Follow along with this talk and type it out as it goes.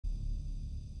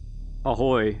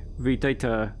Ahoy,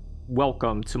 Viteta.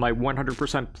 Welcome to my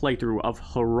 100% playthrough of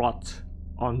HROT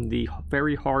on the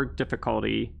very hard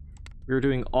difficulty. We're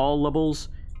doing all levels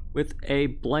with a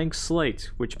blank slate,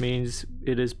 which means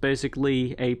it is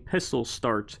basically a pistol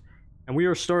start. And we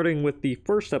are starting with the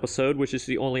first episode, which is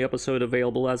the only episode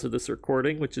available as of this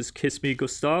recording, which is Kiss Me,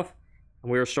 Gustav.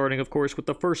 And we are starting, of course, with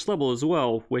the first level as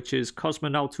well, which is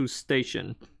Kosmonautů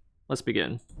Station. Let's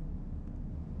begin.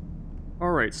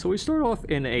 Alright, so we start off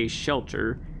in a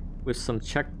shelter with some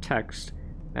Czech text.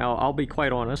 Now, I'll be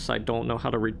quite honest, I don't know how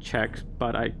to read Czech,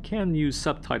 but I can use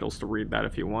subtitles to read that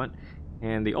if you want.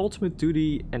 And the ultimate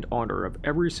duty and honor of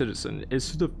every citizen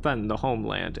is to defend the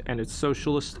homeland and its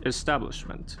socialist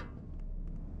establishment.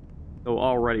 So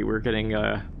already we're getting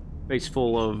a face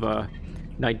full of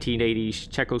 1980s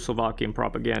Czechoslovakian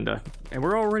propaganda. And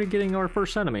we're already getting our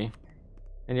first enemy.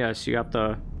 And yes, you have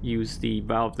to use the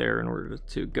valve there in order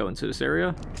to go into this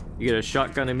area. You get a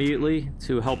shotgun immediately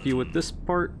to help you with this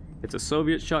part. It's a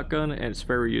Soviet shotgun, and it's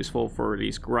very useful for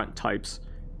these grunt types.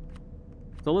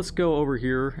 So let's go over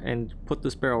here and put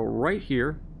this barrel right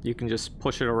here. You can just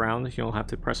push it around. You don't have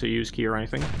to press a use key or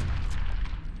anything.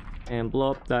 And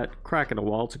blow up that crack in the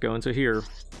wall to go into here.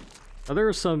 Now there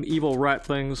are some evil rat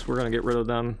things. We're going to get rid of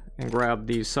them and grab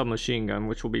the submachine gun,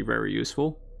 which will be very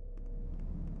useful.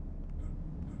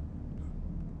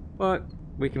 But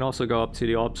we can also go up to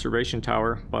the observation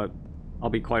tower, but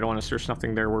I'll be quite honest, there's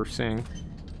nothing there worth seeing.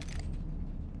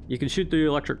 You can shoot the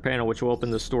electric panel, which will open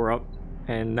this door up,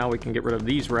 and now we can get rid of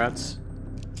these rats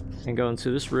and go into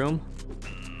this room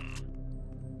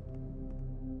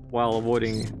while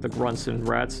avoiding the grunts and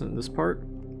rats in this part.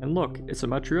 And look, it's a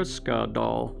Matryoshka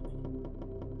doll.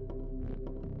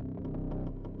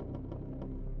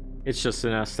 It's just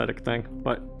an aesthetic thing,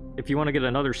 but if you want to get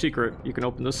another secret, you can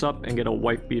open this up and get a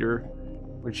wife beater,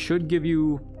 which should give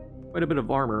you quite a bit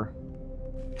of armor.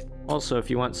 Also, if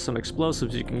you want some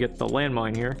explosives, you can get the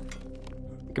landmine here.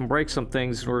 You can break some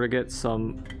things in order to get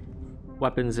some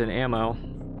weapons and ammo,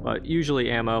 but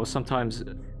usually ammo, sometimes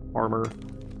armor.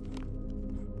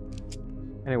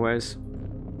 Anyways,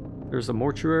 there's the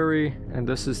mortuary, and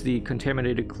this is the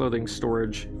contaminated clothing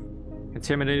storage.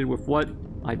 Contaminated with what?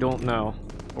 I don't know,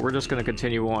 but we're just going to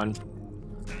continue on.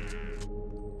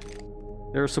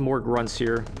 There are some more grunts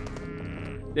here.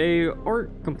 They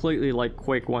aren't completely like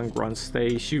Quake 1 grunts.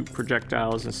 They shoot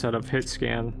projectiles instead of hit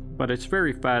scan, but it's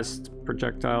very fast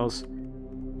projectiles.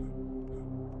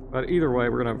 But either way,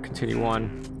 we're going to continue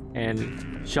on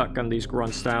and shotgun these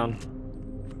grunts down.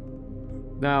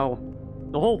 Now,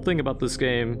 the whole thing about this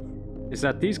game is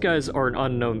that these guys are an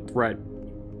unknown threat.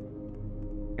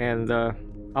 And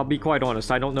I'll be quite honest,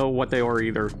 I don't know what they are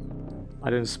either. I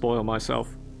didn't spoil myself.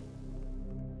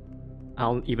 I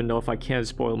don't even know if I can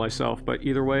spoil myself, but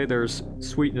either way, there's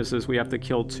sweetnesses we have to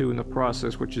kill too in the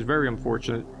process, which is very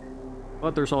unfortunate.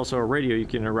 But there's also a radio you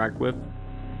can interact with.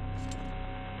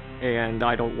 And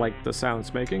I don't like the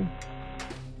sounds making.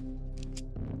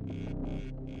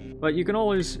 But you can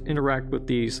always interact with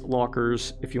these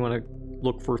lockers if you want to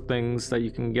look for things that you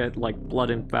can get, like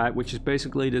blood and fat, which is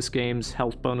basically this game's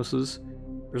health bonuses.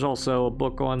 There's also a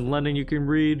book on Lenin you can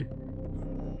read.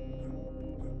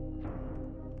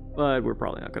 But we're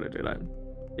probably not going to do that.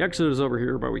 The exit is over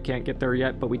here, but we can't get there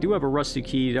yet. But we do have a rusty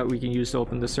key that we can use to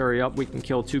open this area up. We can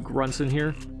kill 2 grunts in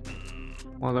here.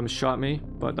 One of them shot me,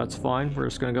 but that's fine. We're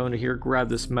just going to go into here, grab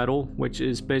this metal, which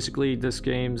is basically this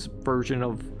game's version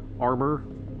of armor.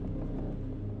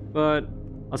 But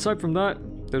aside from that,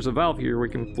 there's a valve here we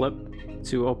can flip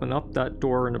to open up that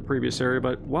door in the previous area.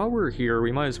 But while we're here,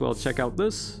 we might as well check out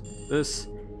this,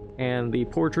 and the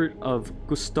portrait of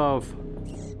Gustav.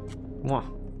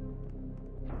 Mwah.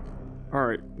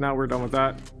 Alright, now we're done with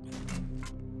that.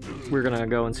 We're gonna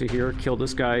go into here, kill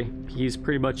this guy. He's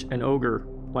pretty much an ogre.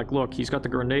 Like, look, he's got the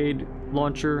grenade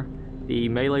launcher, the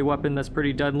melee weapon that's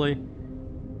pretty deadly,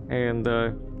 and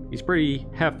he's pretty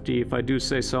hefty, if I do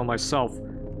say so myself.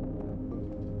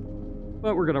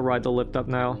 But we're gonna ride the lift up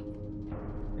now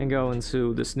and go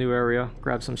into this new area,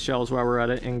 grab some shells while we're at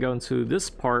it, and go into this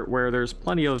part where there's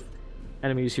plenty of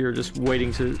enemies here just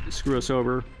waiting to screw us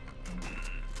over.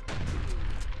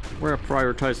 We're gonna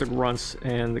prioritize the grunts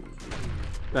and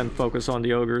then focus on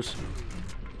the ogres.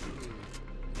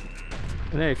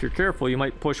 And hey, if you're careful, you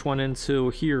might push one into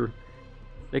here.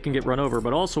 They can get run over,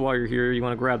 but also while you're here, you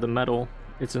want to grab the metal.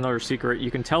 It's another secret.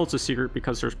 You can tell it's a secret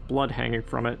because there's blood hanging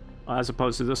from it, as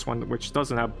opposed to this one, which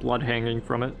doesn't have blood hanging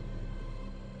from it.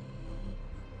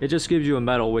 It just gives you a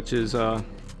medal, which is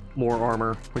more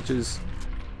armor, which is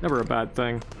never a bad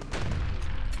thing.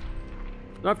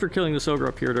 After killing this ogre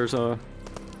up here, there's a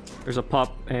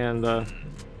pup and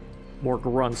more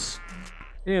grunts.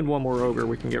 And one more ogre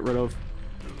we can get rid of.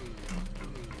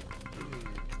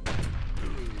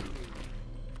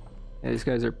 Yeah, these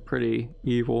guys are pretty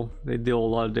evil. They deal a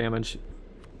lot of damage.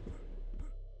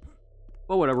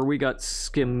 But whatever, we got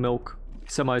skim milk,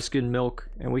 semi-skimmed milk,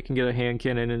 and we can get a hand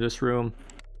cannon in this room.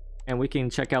 And we can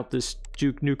check out this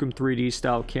Duke Nukem 3D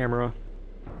style camera.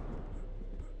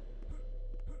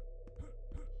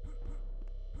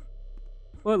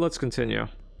 But let's continue.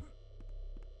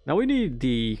 Now we need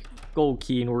the gold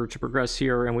key in order to progress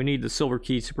here, and we need the silver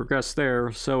key to progress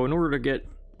there. So in order to get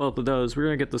both of those, we're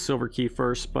going to get the silver key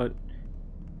first, but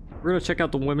we're going to check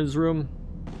out the women's room.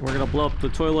 We're going to blow up the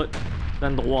toilet,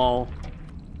 then the wall,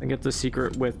 and get the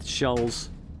secret with shells.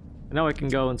 And now I can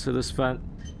go into this vent,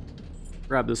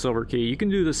 grab the silver key. You can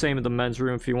do the same in the men's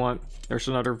room if you want. There's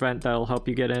another vent that'll help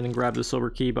you get in and grab the silver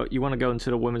key, but you want to go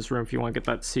into the women's room if you want to get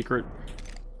that secret.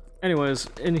 Anyways,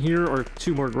 in here are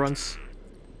 2 more grunts,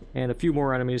 and a few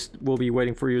more enemies will be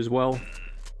waiting for you as well.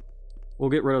 We'll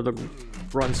get rid of the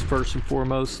grunts first and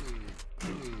foremost,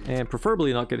 and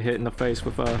preferably not get hit in the face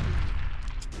with a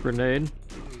grenade.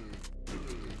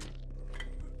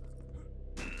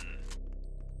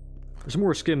 There's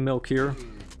more skim milk here,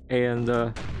 and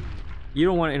you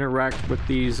don't want to interact with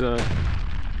these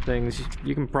things.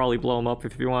 You can probably blow them up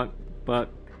if you want,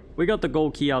 but we got the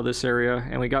gold key out of this area,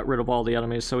 and we got rid of all the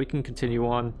enemies, so we can continue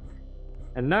on.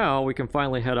 And now we can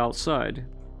finally head outside.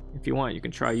 If you want, you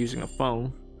can try using a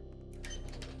phone,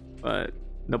 but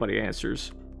nobody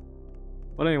answers.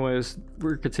 But anyways,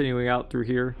 we're continuing out through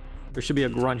here. There should be a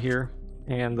grunt here,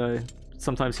 and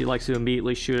sometimes he likes to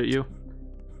immediately shoot at you.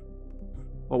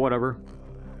 But whatever.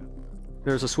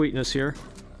 There's a sweetness here,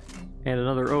 and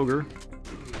another ogre,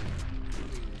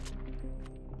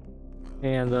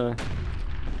 and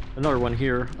another one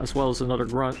here, as well as another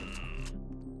grunt.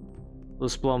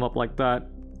 Let's blow them up like that.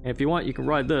 And if you want, you can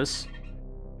ride this.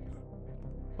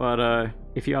 But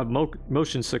if you have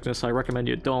motion sickness, I recommend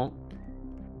you don't.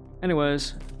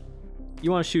 Anyways,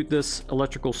 you want to shoot this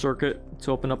electrical circuit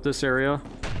to open up this area.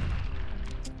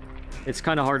 It's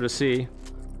kind of hard to see,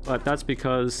 but that's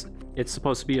because it's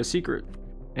supposed to be a secret.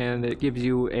 And it gives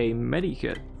you a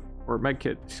medikit, or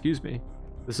medkit, excuse me.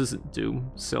 This isn't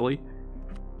Doom, silly.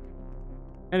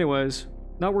 Anyways,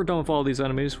 now we're done with all these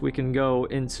enemies, we can go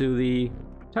into the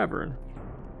tavern.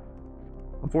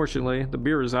 Unfortunately, the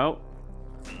beer is out,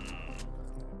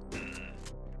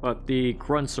 but the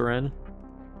grunts are in.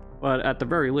 But at the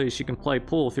very least, you can play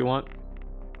pool if you want.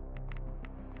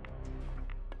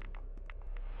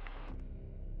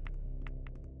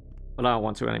 But I don't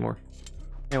want to anymore.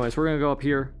 Anyways, we're gonna go up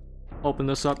here, open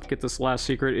this up, get this last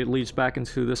secret. It leads back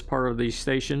into this part of the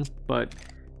station, but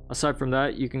aside from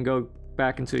that, you can go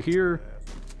back into here,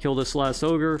 kill this last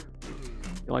ogre.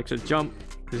 He likes to jump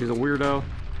because he's a weirdo.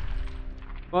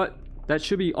 But that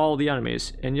should be all the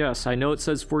enemies. And yes, I know it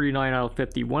says 49 out of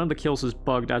 50. One of the kills is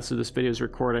bugged as to this video's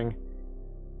recording.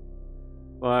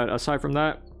 But aside from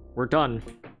that, we're done.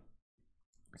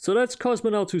 So that's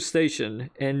Kosmonautů Station,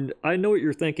 and I know what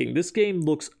you're thinking. This game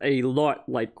looks a lot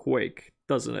like Quake,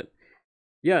 doesn't it?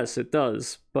 Yes, it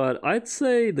does, but I'd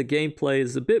say the gameplay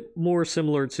is a bit more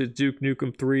similar to Duke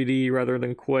Nukem 3D rather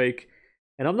than Quake.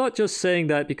 And I'm not just saying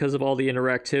that because of all the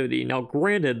interactivity. Now,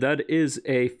 granted, that is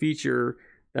a feature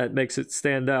that makes it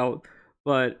stand out,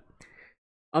 but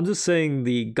I'm just saying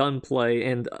the gunplay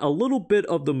and a little bit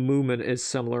of the movement is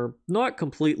similar. Not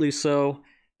completely so.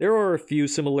 There are a few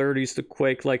similarities to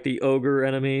Quake, like the ogre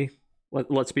enemy.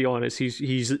 Let's be honest,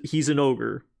 he's an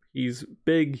ogre. He's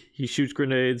big, he shoots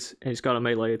grenades, and he's got a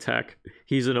melee attack.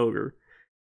 He's an ogre.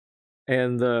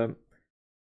 And there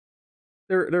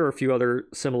are a few other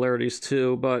similarities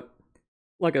too, but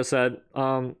like I said,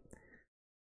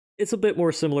 it's a bit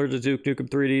more similar to Duke Nukem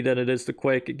 3D than it is to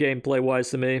Quake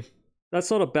gameplay-wise to me. That's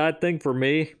not a bad thing for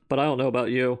me, but I don't know about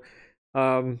you.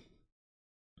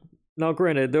 Now,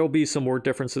 granted, there'll be some more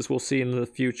differences we'll see in the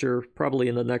future, probably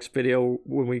in the next video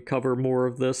when we cover more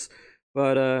of this,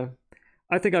 but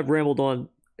I think I've rambled on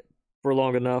for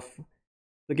long enough.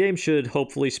 The game should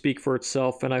hopefully speak for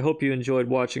itself, and I hope you enjoyed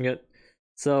watching it.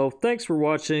 So, thanks for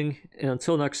watching, and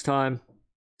until next time,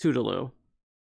 toodaloo.